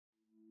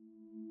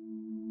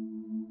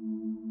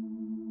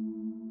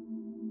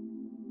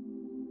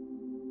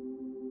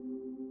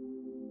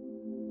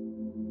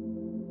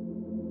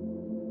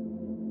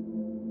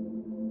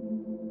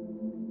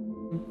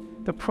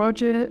The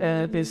project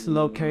is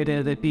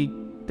located at the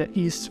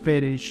East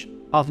Village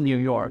of New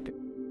York.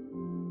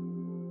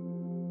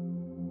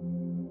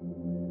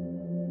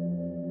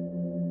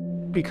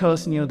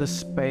 Because the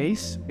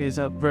space is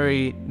a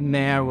very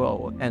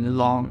narrow and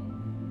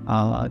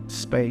long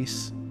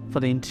space for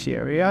the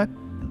interior,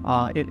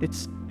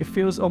 it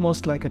feels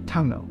almost like a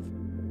tunnel.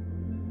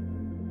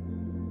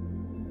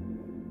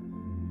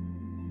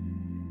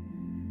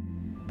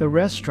 The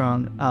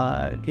restaurant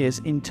is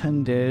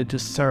intended to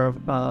serve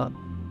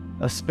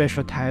a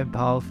special type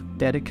of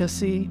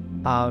delicacy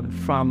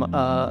from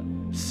a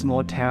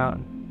small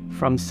town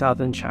from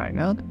southern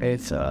China.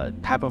 It's a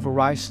type of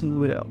rice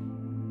noodle.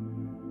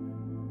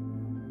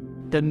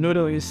 The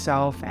noodle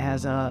itself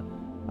has a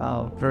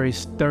very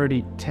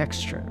sturdy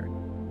texture.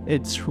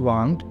 It's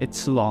round,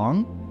 it's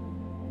long,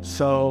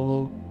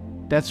 so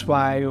that's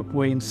why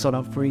we sort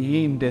of bring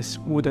in this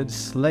wooden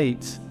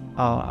slates,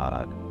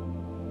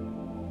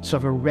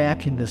 sort of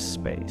wrapping the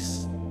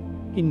space,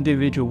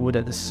 individual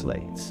wooden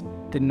slates.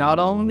 They not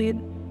only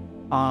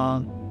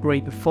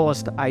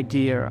reinforce the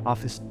idea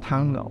of this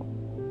tunnel,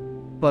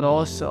 but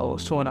also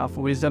sort of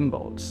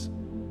resembles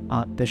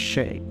the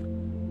shape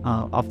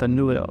of the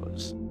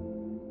noodles.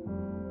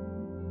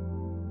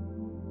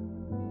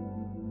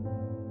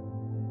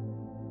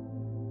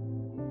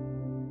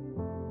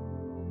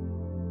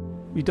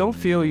 You don't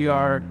feel you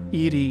are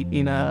eating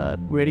in a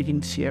really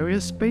interior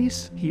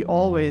space. You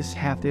always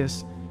have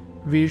this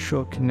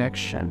visual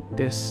connection,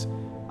 this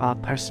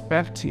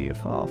perspective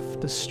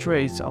of the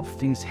streets of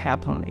things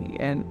happening.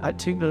 And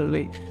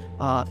particularly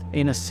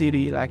in a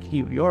city like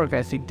New York,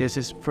 I think this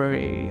is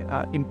very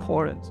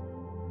important.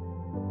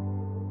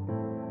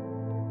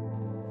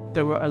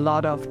 There were a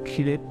lot of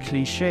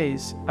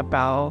cliches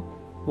about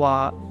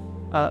what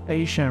an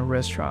Asian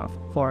restaurant,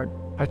 or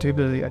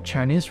particularly a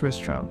Chinese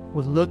restaurant,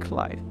 would look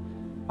like.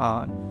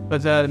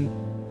 But then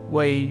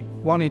we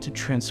wanted to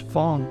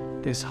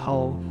transform this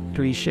whole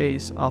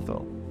cliches of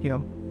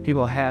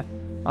people have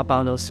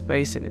about those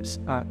spaces,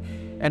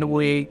 and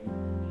we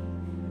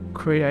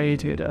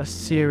created a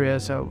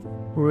series of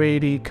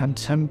really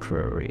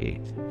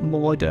contemporary,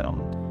 modern,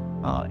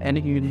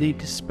 and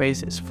unique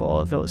spaces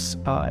for those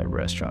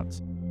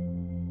restaurants.